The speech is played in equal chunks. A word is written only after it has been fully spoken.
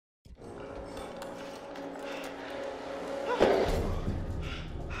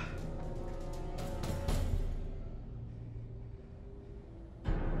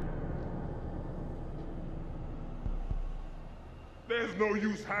There's no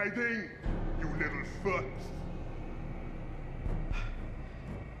use hiding, you little foot.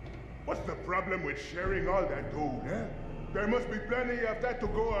 What's the problem with sharing all that gold, eh? There must be plenty of that to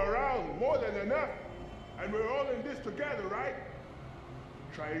go around, more than enough. And we're all in this together, right?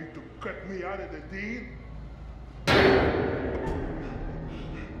 Trying to cut me out of the deal?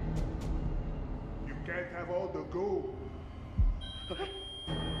 You can't have all the gold.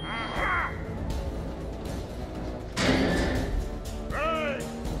 Aha! Hey!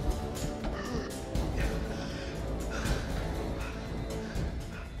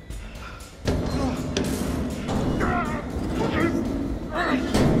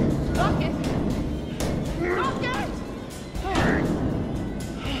 Lock it! Lock it!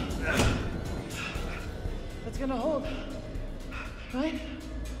 That's gonna hold, right?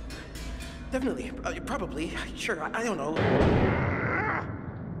 Definitely. Probably. Sure, I don't know.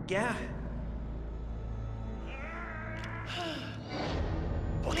 Yeah.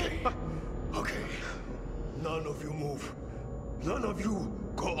 Okay. Okay. None of you move. None of you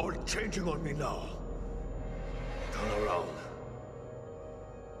go all changing on me now. Turn around.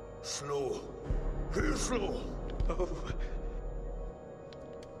 Slow. Real slow. Oh.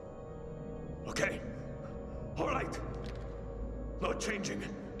 Okay. All right. Not changing.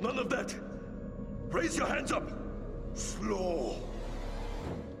 None of that. Raise your hands up. Slow.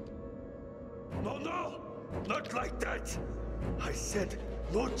 No, no. Not like that. I said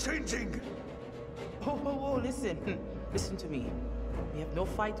no changing. Oh, listen. Listen to me. We have no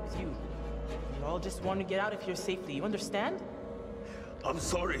fight with you. We all just want to get out of here safely. You understand? I'm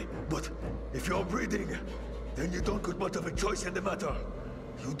sorry, but if you're breathing, then you don't got much of a choice in the matter.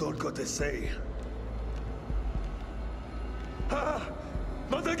 You don't got a say. Ah!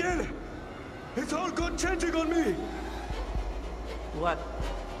 Not again! It's all gone changing on me! What?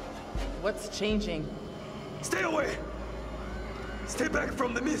 What's changing? Stay away! Stay back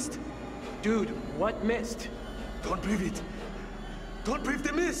from the mist! Dude, what mist? Don't breathe it! Don't breathe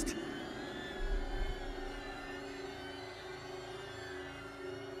the mist!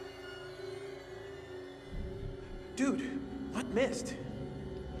 Dude, what mist?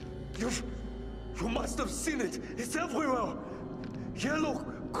 You must have seen it! It's everywhere! Yellow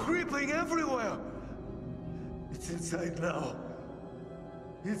creeping everywhere! It's inside now.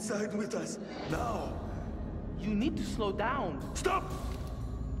 Inside with us, now! You need to slow down. Stop!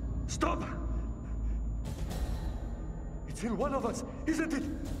 Stop! It's in one of us, isn't it?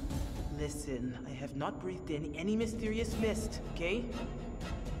 Listen, I have not breathed in any mysterious mist, okay?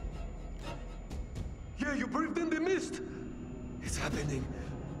 Yeah, you breathed in the mist! It's happening.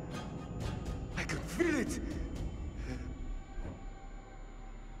 I can feel it!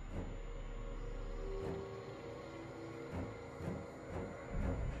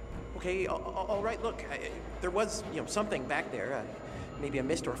 Okay, all right, look, there was, something back there. Maybe a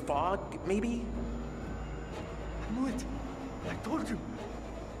mist or fog, maybe? I knew it. I told you.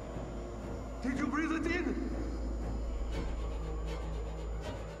 Did you breathe it in?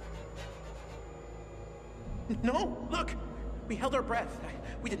 No, look, we held our breath.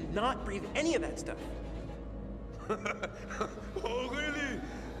 We did not breathe any of that stuff. Oh, really?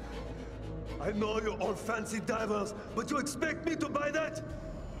 I know you're all fancy divers, but you expect me to buy that?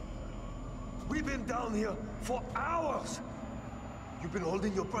 We've been down here for hours. You've been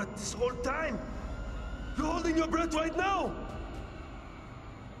holding your breath this whole time. You're holding your breath right now.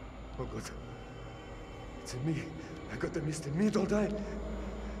 Oh, God. It's in me. I got the mist in me, don't I?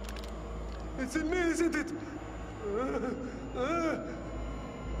 It's in me, isn't it?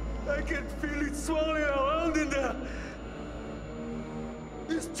 I can feel it swirling around in there.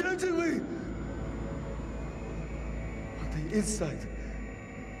 It's changing me. On the inside.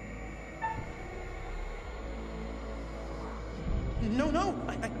 No,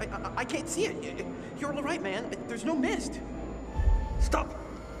 I can't see it. You're all right, man. There's no mist. Stop!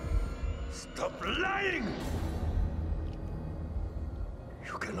 Stop lying!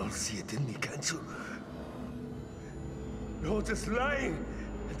 You can all see it in me, can't you? You're all just lying,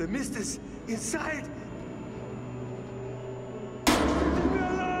 and the mist is inside. Keep me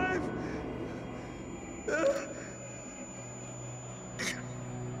alive!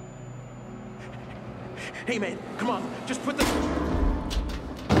 Hey, man, come on. Just put the...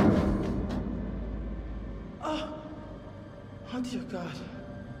 Oh dear God.